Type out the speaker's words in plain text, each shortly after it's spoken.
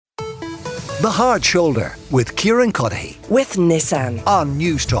The Hard Shoulder with Kieran with Nissan on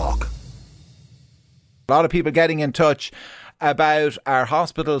News Talk. A lot of people getting in touch about our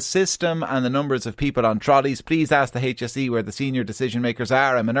hospital system and the numbers of people on trolleys. Please ask the HSE where the senior decision makers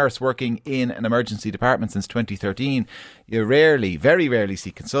are. I'm a nurse working in an emergency department since 2013. You very rarely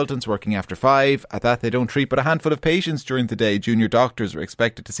see consultants working after 5. At that, they don't treat but a handful of patients during the day. Junior doctors are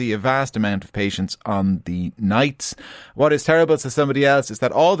expected to see a vast amount of patients on the nights. What is terrible, says somebody else, is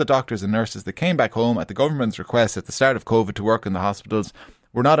that all the doctors and nurses that came back home at the government's request at the start of COVID to work in the hospitals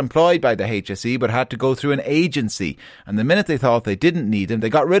were not employed by the HSE but had to go through an agency, and the minute they thought they didn't need them, they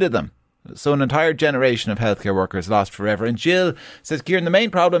got rid of them. So an entire generation of healthcare workers lost forever. And Jill says, Kieran, the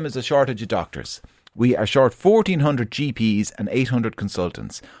main problem is a shortage of doctors. We are short 1,400 GPs and 800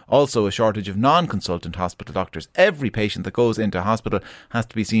 consultants. Also a shortage of non-consultant hospital doctors. Every patient that goes into hospital has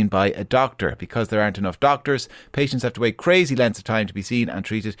to be seen by a doctor. Because there aren't enough doctors, patients have to wait crazy lengths of time to be seen and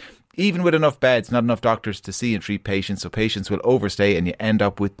treated. Even with enough beds, not enough doctors to see and treat patients, so patients will overstay and you end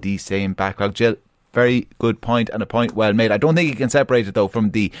up with the same backlog. Jill, very good point, and a point well made. I don't think you can separate it though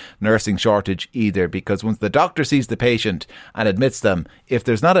from the nursing shortage either, because once the doctor sees the patient and admits them, if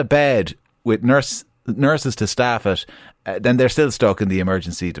there's not a bed with nurses to staff it, then they're still stuck in the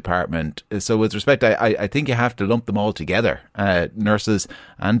emergency department. So with respect, I think you have to lump them all together. Nurses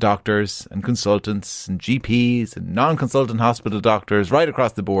and doctors and consultants and GPs and non-consultant hospital doctors right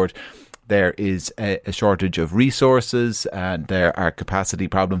across the board. There is a shortage of resources and there are capacity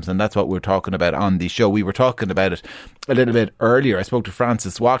problems, and that's what we're talking about on the show. We were talking about it a little bit earlier. I spoke to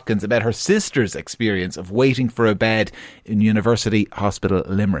Frances Watkins about her sister's experience of waiting for a bed in University Hospital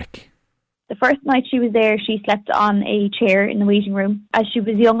Limerick. The first night she was there, she slept on a chair in the waiting room. As she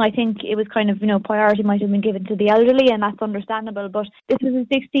was young, I think it was kind of, priority might have been given to the elderly, and that's understandable. But this was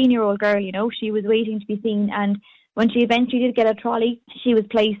a 16-year-old girl, she was waiting to be seen. And when she eventually did get a trolley, she was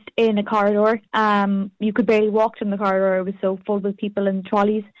placed in a corridor. You could barely walk in the corridor. It was so full with people in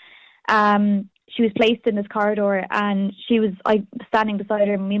trolleys. She was placed in this corridor, and I was standing beside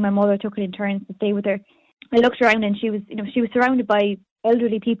her. Me and my mother took it in turns to stay with her. I looked around, and she was surrounded by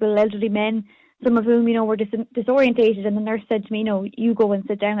elderly people, elderly men, some of whom, were disorientated. And the nurse said to me, you go and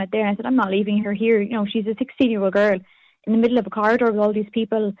sit down out there. And I said, I'm not leaving her here. She's a 16-year-old girl in the middle of a corridor with all these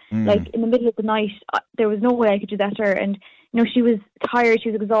people, like in the middle of the night. There was no way I could do that to her. And, she was tired, she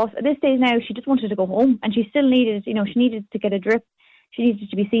was exhausted. At this stage now, she just wanted to go home, and she still needed, she needed to get a drip. She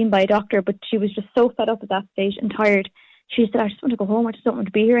needed to be seen by a doctor, but she was just so fed up at that stage and tired. She said, I just want to go home. I just don't want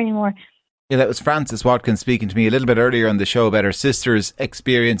to be here anymore. Yeah, that was Frances Watkins speaking to me a little bit earlier on the show about her sister's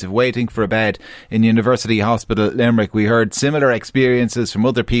experience of waiting for a bed in University Hospital Limerick. We heard similar experiences from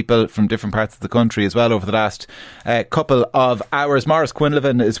other people from different parts of the country as well over the last couple of hours. Maurice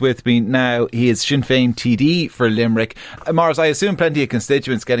Quinlivan is with me now. He is Sinn Fein TD for Limerick. Maurice, I assume plenty of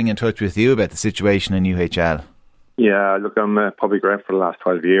constituents getting in touch with you about the situation in UHL. Yeah, look, I'm a public rep for the last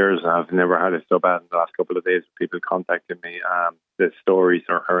 12 years. I've never had it so bad in the last couple of days. People contacting me. The stories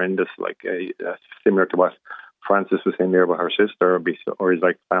are horrendous, similar to what Frances was saying there about her sister, or is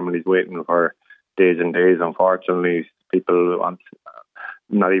like families waiting for days and days. Unfortunately, people want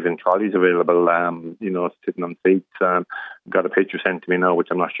not even trolleys available, sitting on seats. Got a picture sent to me now, which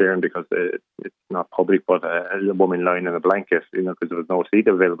I'm not sharing because it's not public, but a woman lying in a blanket, because there was no seat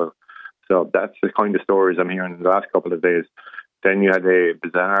available. So that's the kind of stories I'm hearing in the last couple of days. Then you had a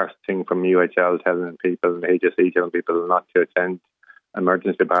bizarre thing from UHL telling people, and HSE telling people not to attend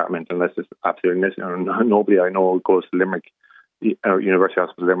emergency department unless it's absolutely necessary. Nobody I know goes to Limerick, University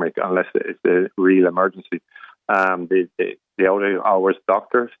Hospital Limerick, unless it's a real emergency. The out of hours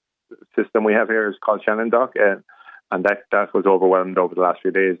doctor system we have here is called Shannon Doc, and that was overwhelmed over the last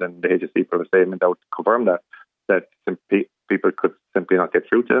few days, and the HSE put a statement out to confirm that people could simply not get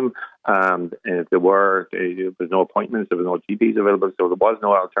through to them. And if there was no appointments, there was no GPs available, so there was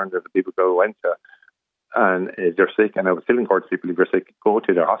no alternative that people went to. And if they're sick, and I would still encourage people, if you're sick, go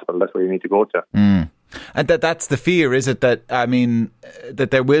to their hospital. That's where you need to go to. And that's the fear, is it? That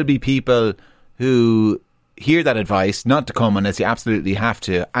there will be people who hear that advice not to come unless you absolutely have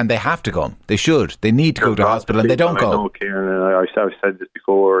to, and they have to come. They should. They need to go to hospital, and they don't go. I know, Kieran, and I've said this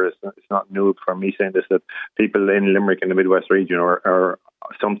before. It's not new for me saying this, that people in Limerick in the Midwest region are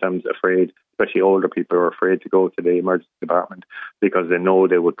sometimes afraid, especially older people are afraid to go to the emergency department because they know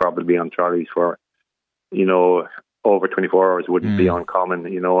they would probably be on trolleys for, over 24 hours wouldn't be uncommon,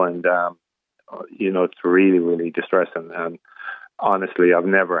 and it's really, really distressing. And honestly, I've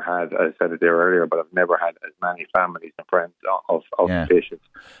never had, I said it there earlier, but I've never had as many families and friends of patients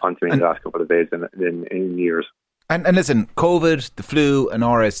onto me in the last couple of days in years. And listen, COVID, the flu and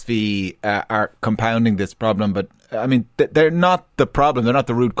RSV are compounding this problem, but I mean, they're not the problem. They're not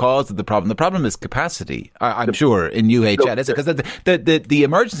the root cause of the problem. The problem is capacity, I'm sure, in UHL, is it? Because the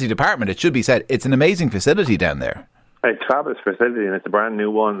emergency department, it should be said, it's an amazing facility down there. It's a fabulous facility, and it's a brand new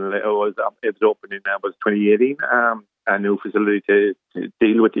one. It was opening now, was 2018, a new facility to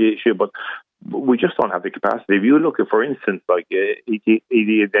deal with the issue, but we just don't have the capacity. If you look at, for instance, like ED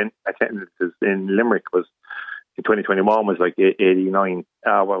attendances in Limerick was, in 2021 was like 89.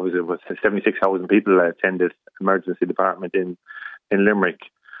 What was it? Was 76,000 people attended emergency department in Limerick.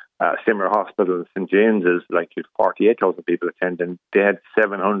 Similar hospital, St James's, like 48,000 people attending. They had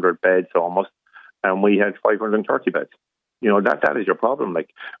 700 beds almost, and we had 530 beds. That is your problem. Like,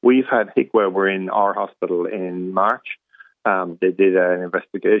 we've had HICWA were in our hospital in March. They did an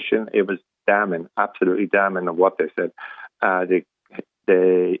investigation. It was damning, absolutely damning of what they said.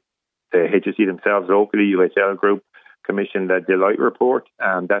 The HSE themselves locally, UHL group, commissioned a Deloitte report,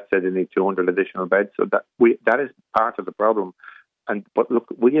 and that said they need 200 additional beds. So that is part of the problem. But look,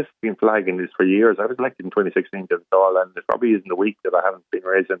 we have been flagging this for years. I was elected in 2016 to the all, and it probably isn't a week that I haven't been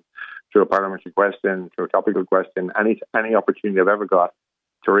raising through a parliamentary question, through a topical question, any opportunity I've ever got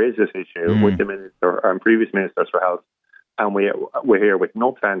to raise this issue with the minister and previous ministers for health. And we're here with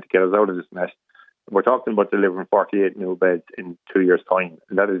no plan to get us out of this mess. We're talking about delivering 48 new beds in 2 years' time,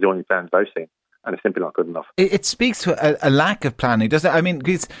 and that is the only plans I've seen. And it's simply not good enough. It speaks to a lack of planning, doesn't it? I mean,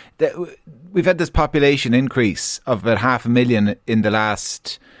 because we've had this population increase of about 500,000 in the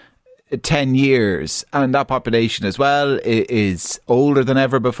last 10 years, and that population as well is older than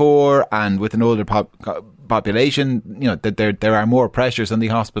ever before, and with an older population, that there are more pressures on the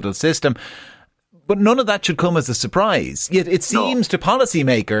hospital system. But none of that should come as a surprise. Yet it seems to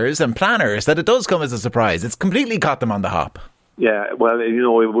policymakers and planners that it does come as a surprise. It's completely caught them on the hop. Yeah, well,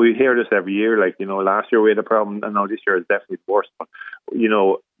 we hear this every year. Like, last year we had a problem, and now this year is definitely worse. But,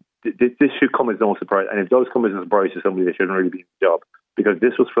 this should come as no surprise. And if it does come as a surprise to somebody, they shouldn't really be in the job, because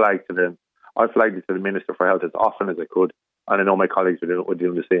this was flagged to them. I flagged it to the Minister for Health as often as I could, and I know my colleagues were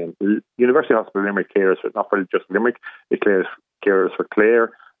doing the same. University Hospital Limerick cares for, not for just Limerick, it cares for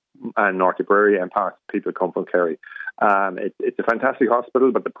Clare and North Tipperary, and parts of people come from Kerry. It's a fantastic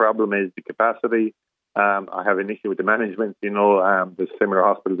hospital, but the problem is the capacity. I have an issue with the management. The similar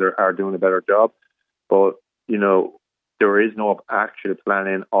hospitals are doing a better job, but there is no actual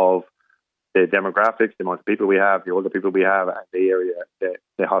planning of the demographics, the amount of people we have, the older people we have, and the area that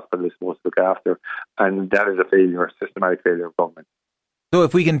the hospital is supposed to look after, and that is a failure, a systematic failure of government. So,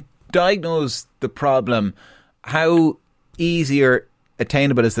 if we can diagnose the problem, how easy or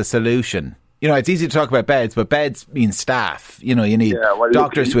attainable is the solution? It's easy to talk about beds, but beds mean staff. You need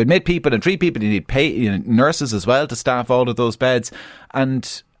doctors to admit people and treat people. You need nurses as well to staff all of those beds.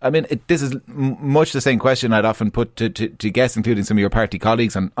 And I mean, this is much the same question I'd often put to guests, including some of your party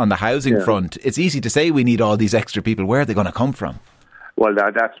colleagues on the housing front. It's easy to say we need all these extra people. Where are they going to come from? Well,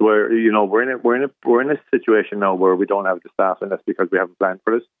 that's where we're in a situation now where we don't have the staff, and that's because we haven't planned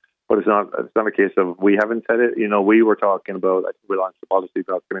for this. But it's not a case of we haven't said it. We were talking about, I think we launched a policy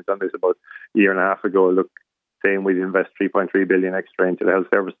document on this about a year and a half ago, saying we'd invest 3.3 billion extra into the health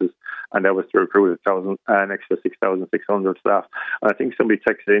services, and that was to recruit an extra 6,600 staff. And I think somebody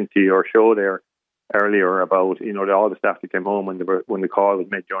texted into your show there earlier about, all the staff that came home when the call was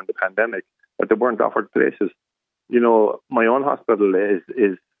made during the pandemic, but they weren't offered places. My own hospital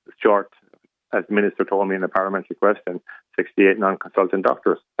is short, as the Minister told me in a parliamentary question, 68 non-consultant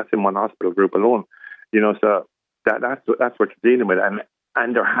doctors. That's in one hospital group alone. So that's what you're dealing with.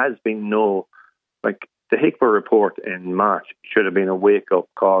 And there has been no, the HICWA report in March should have been a wake-up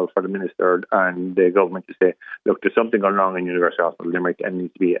call for the Minister and the government to say, look, there's something going wrong in University Hospital Limerick and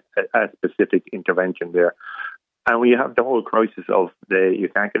needs to be a specific intervention there. And we have the whole crisis of you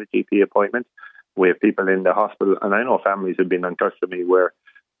can't get a GP appointment. We have people in the hospital, and I know families have been in touch with me where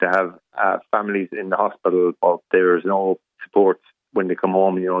they have families in the hospital, but there's no support when they come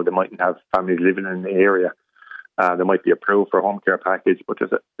home. They mightn't have families living in the area. There might be approved for a home care package, but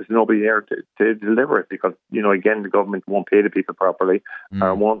there's nobody there to deliver it because, again, the government won't pay the people properly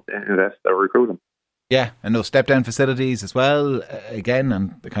or won't invest or recruit them. Yeah, and those step-down facilities as well, again,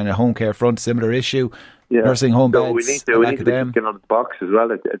 on the kind of home care front, similar issue. Yeah. Nursing home beds. So we need to get out of the box as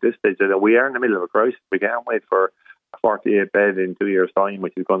well at this stage. We are in the middle of a crisis. We can't wait for a 48 bed in 2 years' time,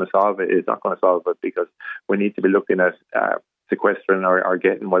 which is going to solve it. It's not going to solve it because we need to be looking at sequestering or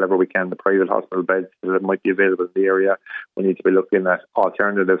getting whatever we can, the private hospital beds that might be available in the area. We need to be looking at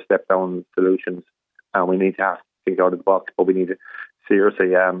alternative step-down solutions, and we need to have to think out of the box. But we need to seriously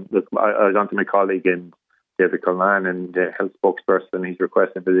look. I was on to my colleague in David Culman and the health spokesperson. He's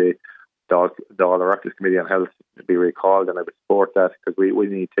requesting for the Oireachtas Committee on Health to be recalled, and I would support that because we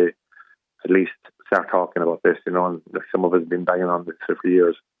need to at least start talking about this, and some of us have been banging on this for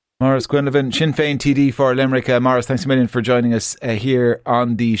years. Maurice Quinlivan, Sinn Fein TD for Limerick. Maurice, thanks a million for joining us here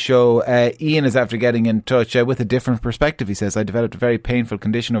on the show. Ian is after getting in touch with a different perspective. He says, I developed a very painful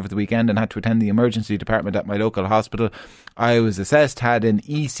condition over the weekend and had to attend the emergency department at my local hospital. I was assessed, had an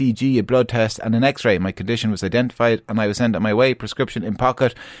ECG, a blood test and an x-ray. My condition was identified and I was sent on my way, prescription in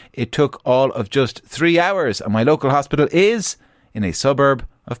pocket. It took all of just 3 hours and my local hospital is in a suburb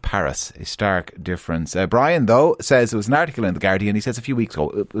of Paris. A stark difference. Brian, though, says it was an article in The Guardian. He says a few weeks ago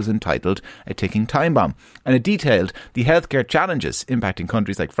it was entitled A Ticking Time Bomb, and it detailed the healthcare challenges impacting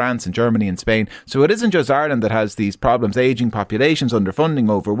countries like France and Germany and Spain. So it isn't just Ireland that has these problems. Ageing populations, underfunding,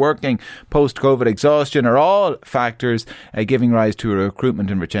 overworking, post-COVID exhaustion are all factors giving rise to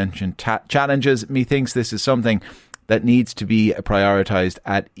recruitment and retention challenges. Methinks this is something that needs to be prioritised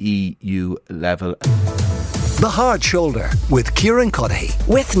at EU level. The Hard Shoulder with Kieran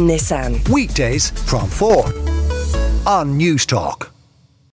with Nissan. Weekdays from 4 on News Talk.